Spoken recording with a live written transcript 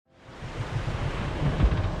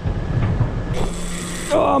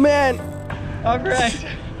Oh man! Oh great!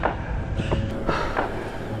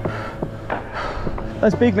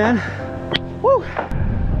 That's big, man. Woo!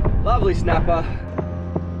 Lovely snapper.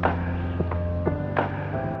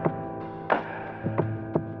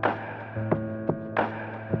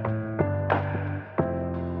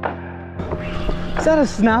 Is that a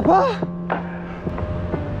snapper?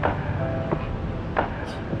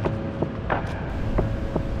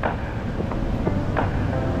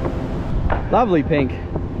 Lovely pink.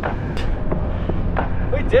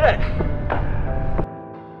 We did it.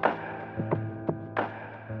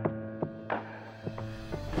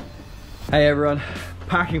 Hey everyone,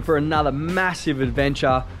 packing for another massive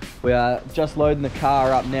adventure. We are just loading the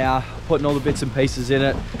car up now, putting all the bits and pieces in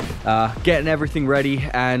it, getting everything ready,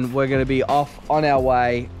 and we're gonna be off on our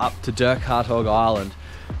way up to Dirk Hartog Island.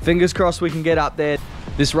 Fingers crossed we can get up there.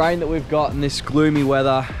 This rain that we've got and this gloomy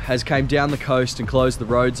weather has came down the coast and closed the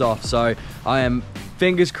roads off. So I am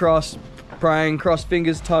fingers crossed, praying, cross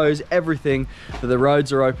fingers, toes, everything, that the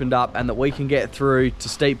roads are opened up and that we can get through to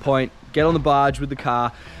Steep Point, get on the barge with the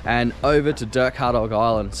car and over to Dirk Hartog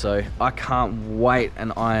Island. So I can't wait,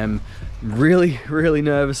 and I am really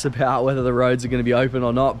nervous about whether the roads are going to be open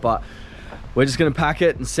or not, but we're just going to pack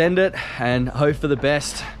it and send it and hope for the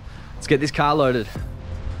best. Let's get this car loaded.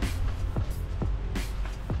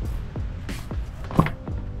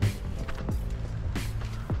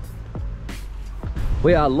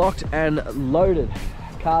 We are locked and loaded,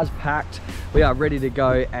 car's packed. We are ready to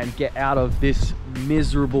go and get out of this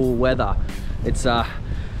miserable weather. It's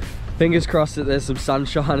fingers crossed that there's some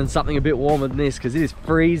sunshine and something a bit warmer than this, because it is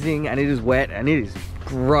freezing and it is wet and it is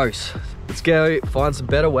gross. Let's go find some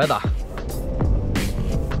better weather.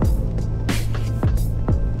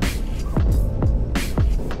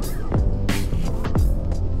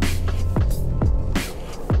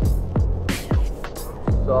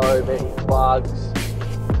 So many bugs.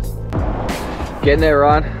 Getting there,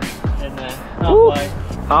 Ryan. Getting there.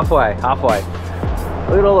 Halfway. Halfway.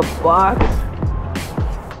 Look at all the bugs.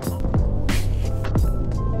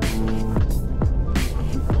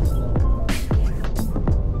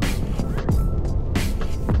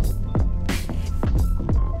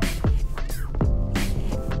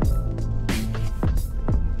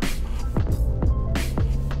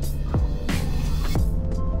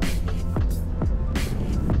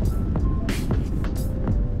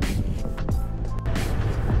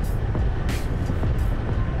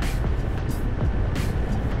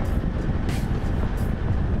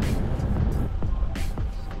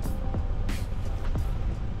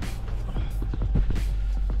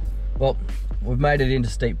 Well, we've made it into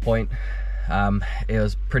Steep Point. It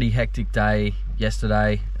was a pretty hectic day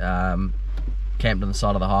yesterday. Camped on the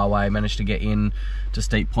side of the highway, managed to get in to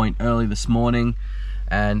Steep Point early this morning,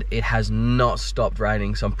 and it has not stopped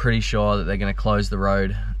raining, so I'm pretty sure that they're going to close the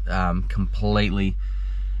road completely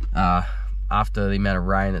after the amount of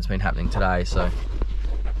rain that's been happening today. So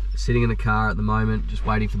sitting in the car at the moment, just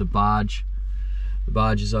waiting for the barge. The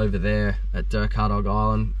barge is over there at Dirk Hartog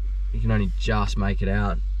Island. You can only just make it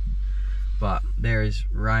out, but there is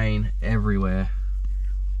rain everywhere.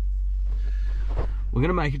 We're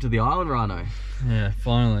gonna make it to the island, Rhino. Yeah,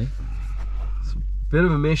 finally. It's a bit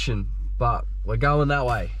of a mission, but we're going that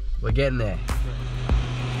way. We're getting there.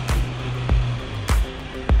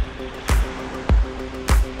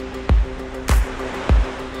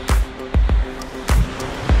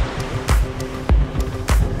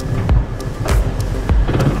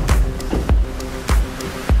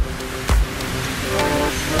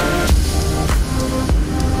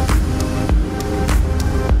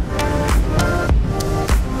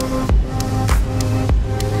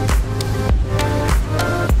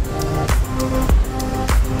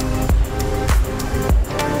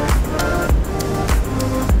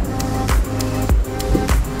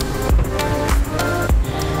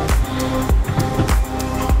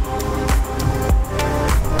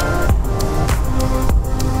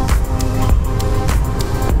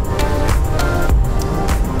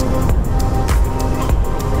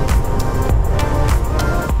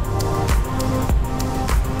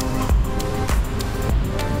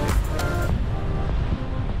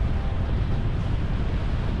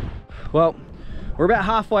 Well, we're about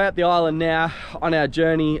halfway up the island now on our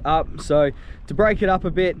journey up. So to break it up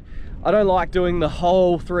a bit, I don't like doing the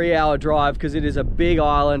whole 3-hour drive because it is a big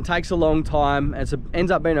island, takes a long time, and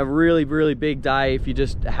ends up being a really big day if you're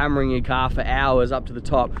just hammering your car for hours up to the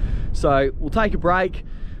top. So we'll take a break.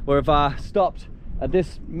 We've stopped at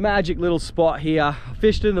this magic little spot here.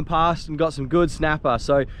 Fished in the past and got some good snapper.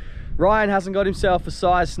 So Ryan hasn't got himself a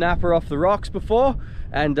size snapper off the rocks before,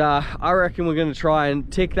 and I reckon we're going to try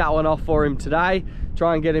and tick that one off for him today.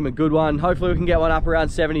 Try and get him a good one. Hopefully we can get one up around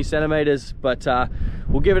 70 centimeters, but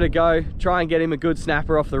we'll give it a go. Try and get him a good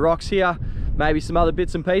snapper off the rocks here, maybe some other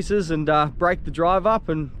bits and pieces, and break the drive up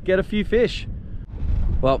and get a few fish.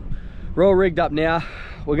 Well, we're all rigged up now.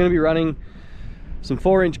 We're going to be running some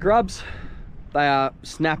 4-inch grubs. They are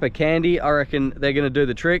snapper candy. I reckon they're going to do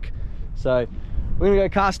the trick. So we're going to go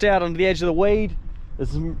cast out onto the edge of the weed.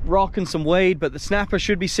 There's some rock and some weed, but the snapper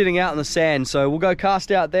should be sitting out in the sand. So we'll go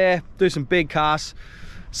cast out there, do some big casts,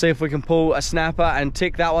 see if we can pull a snapper and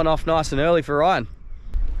tick that one off nice and early for Ryan.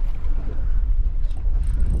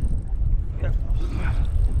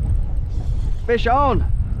 Fish on.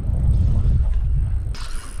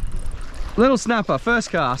 Little snapper, first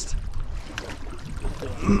cast.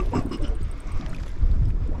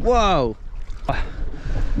 Whoa.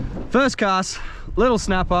 First cast, little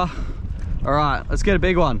snapper. All right, let's get a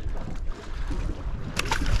big one.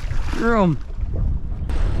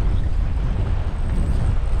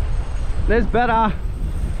 There's better.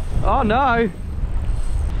 Oh no.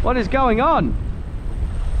 What is going on?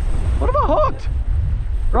 What have I hooked?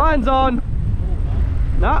 Ryan's on.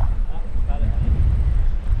 No.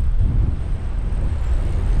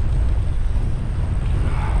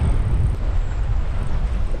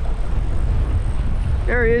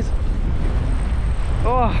 There he is.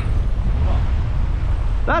 Oh.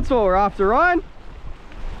 That's what we're after, Ryan.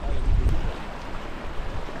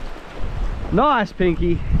 Nice,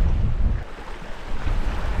 Pinky.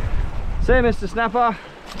 See you, Mr. Snapper.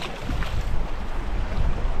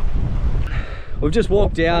 We've just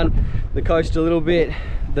walked down the coast a little bit.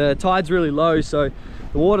 The tide's really low, so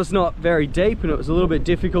the water's not very deep, and it was a little bit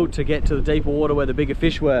difficult to get to the deeper water where the bigger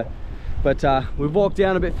fish were. But we've walked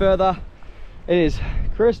down a bit further. It is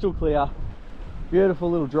crystal clear.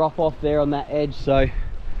 Beautiful little drop off there on that edge, so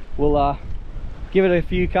we'll give it a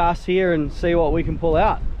few casts here and see what we can pull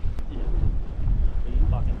out. Yeah. You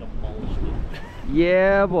fucking demolished it.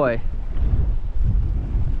 Yeah, boy.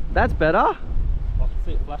 That's better. I can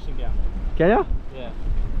see it flashing down there. Can you? Yeah.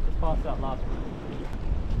 Just passed out last one.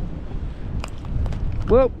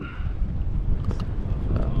 Whoop.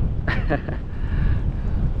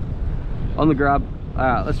 On the grub.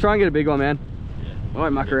 Alright, let's try and get a big one, man. Yeah. I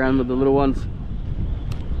won't muck around with the little ones.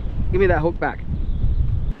 Give me that hook back.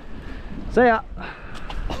 See ya.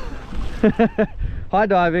 High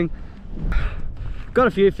diving. Got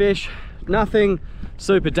a few fish. Nothing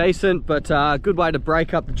super decent, but a good way to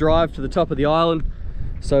break up the drive to the top of the island.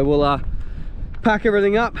 So we'll pack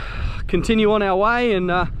everything up, continue on our way, and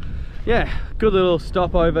yeah, good little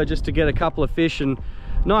stopover just to get a couple of fish and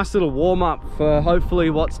nice little warm up for hopefully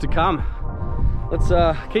what's to come. Let's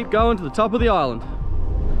keep going to the top of the island.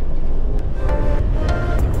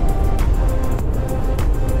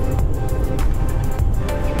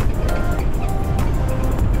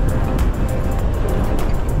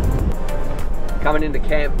 Coming into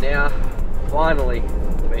camp now. Finally,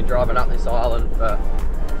 been driving up this island for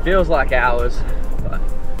feels like hours, but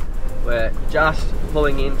we're just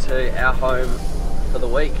pulling into our home for the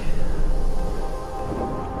week.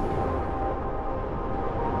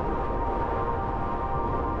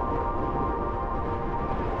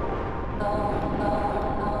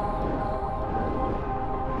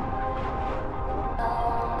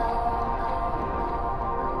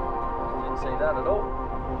 Didn't see that at all.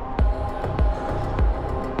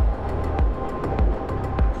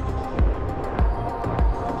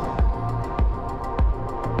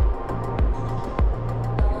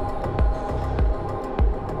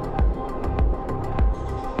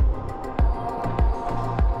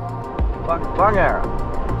 Bung arrow.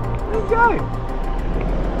 There you go.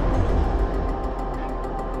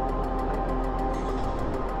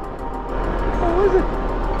 Oh, what is it?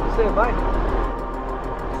 See it, mate.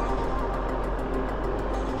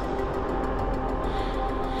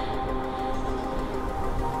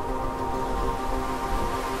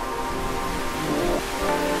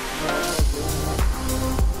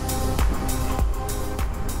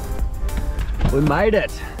 We made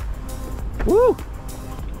it. Woo!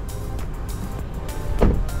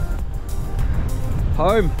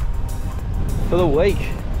 Home for the week.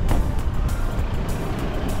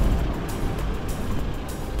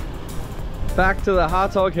 Back to the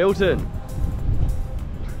Hartog Hilton.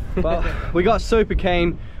 Well, we got super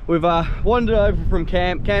keen. We've wandered over from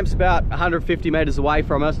camp. Camp's about 150 meters away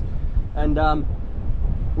from us, and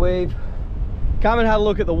we've come and had a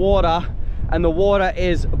look at the water, and the water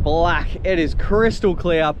is black. It is crystal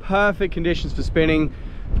clear, perfect conditions for spinning,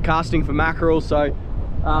 casting for mackerel. So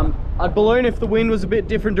I'd balloon if the wind was a bit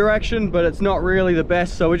different direction, but it's not really the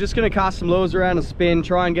best. So we're just going to cast some lures around and spin,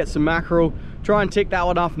 try and get some mackerel, try and tick that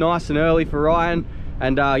one off nice and early for Ryan.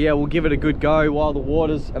 And yeah, we'll give it a good go while the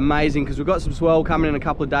water's amazing, because we've got some swell coming in a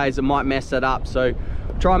couple of days that might mess that up. So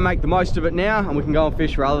try and make the most of it now, and we can go and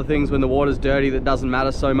fish for other things when the water's dirty that doesn't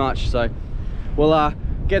matter so much. So we'll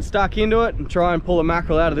get stuck into it and try and pull a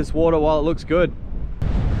mackerel out of this water while it looks good.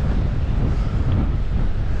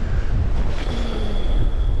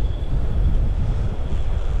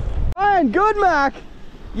 And good, Mac.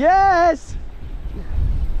 Yes.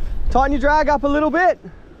 Tighten your drag up a little bit.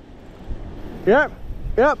 Yep,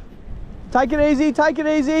 yep. Take it easy, take it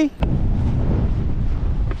easy.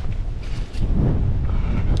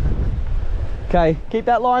 Okay, keep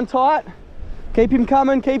that line tight. Keep him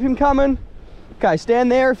coming, keep him coming. Okay,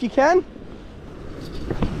 stand there if you can.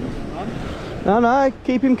 No,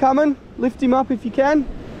 keep him coming. Lift him up if you can.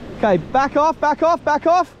 Okay, back off, back off, back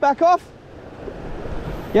off, back off.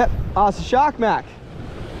 Yep, oh, it's a shark, Mac.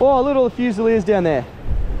 Oh, a little fusiliers down there.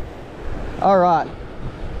 All right.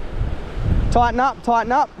 Tighten up,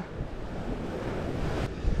 tighten up.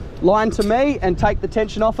 Line to me and take the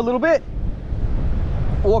tension off a little bit.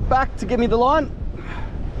 Walk back to give me the line.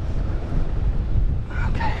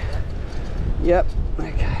 Okay. Yep,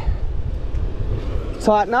 okay.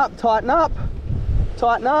 Tighten up, tighten up,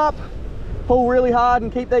 tighten up. Pull really hard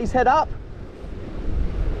and keep these head up.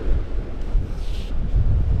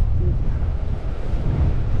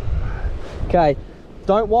 Okay,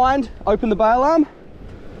 don't wind, open the bail arm.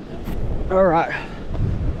 All right.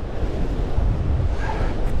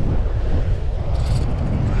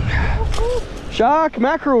 Shark,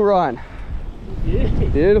 mackerel, Ryan. Yeah.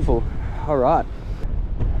 Beautiful. All right.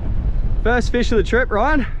 First fish of the trip,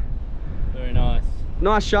 Ryan. Very nice.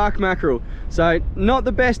 Nice shark mackerel. So not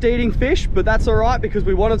the best eating fish, but that's all right because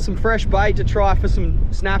we wanted some fresh bait to try for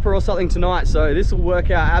some snapper or something tonight. So this will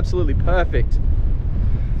work out absolutely perfect.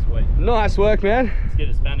 Sweet. Nice work, man. Let's get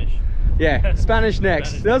a Spanish. Yeah, Spanish next.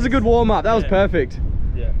 Spanish That was a good warm up. That was Yeah. perfect.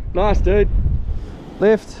 Yeah. Nice, dude.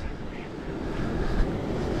 Lift.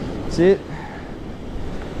 That's it.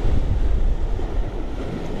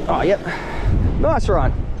 Oh, yep. Nice,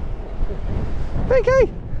 Ryan.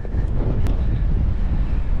 Okay.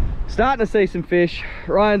 Starting to see some fish.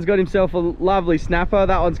 Ryan's got himself a lovely snapper.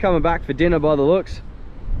 That one's coming back for dinner by the looks.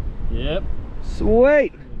 Yep.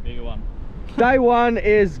 Sweet. A bigger one. Day one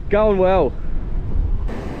is going well.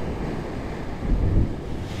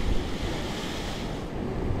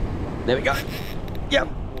 There we go. Yep.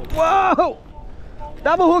 Whoa!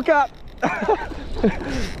 Double hook up.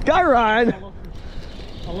 Go, Ryan.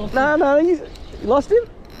 No, you lost him?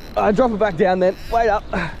 Drop it back down then. Wait up.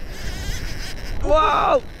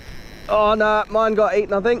 Whoa! Oh no, mine got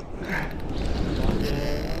eaten, I think.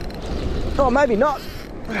 Oh, maybe not.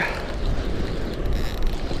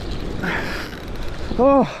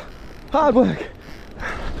 Oh, hard work.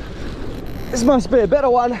 This must be a better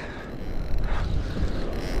one.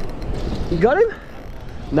 You got him?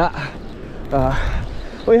 Nah.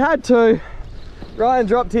 We had to. Ryan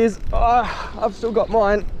dropped his. Oh, I've still got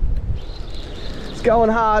mine. It's going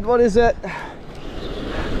hard. What is it?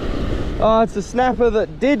 Oh, it's a snapper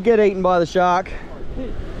that did get eaten by the shark.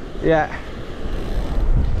 Yeah.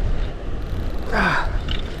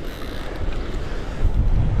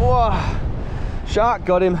 Whoa. Shark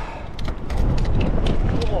got him.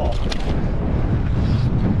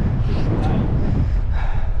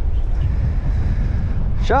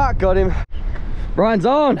 Shark got him. Brian's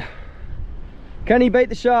on. Can he beat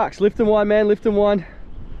the sharks? Lift and wind, man, lift and wind.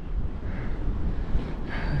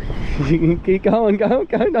 Keep going, go,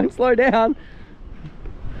 don't slow down.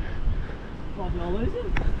 Oh, did I lose it?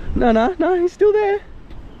 No, he's still there.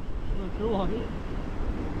 Not feel like it.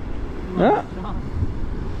 No.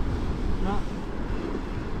 No.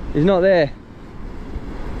 He's not there.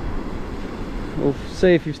 We'll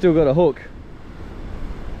see if you've still got a hook.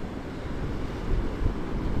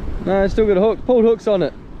 No, it's still got a hook. Pulled hooks on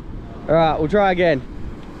it. Alright, we'll try again.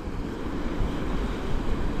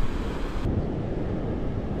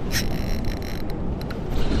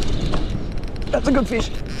 That's a good fish.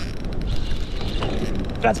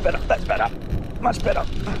 That's better, much better.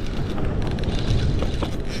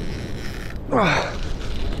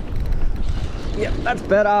 Yep, that's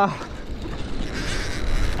better.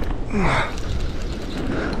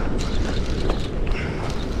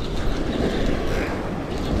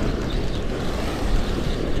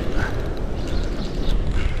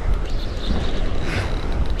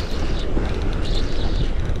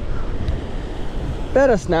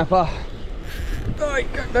 Better snapper. Oh,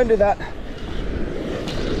 don't do that.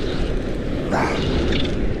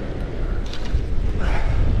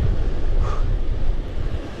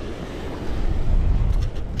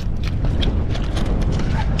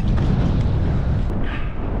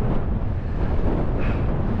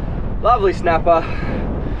 Lovely snapper.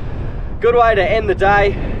 Good way to end the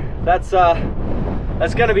day. That's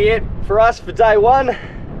going to be it for us for day one.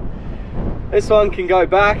 This one can go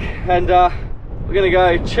back, and we're going to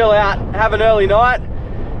go chill out, have an early night,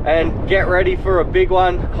 and get ready for a big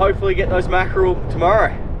one. Hopefully get those mackerel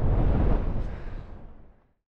tomorrow.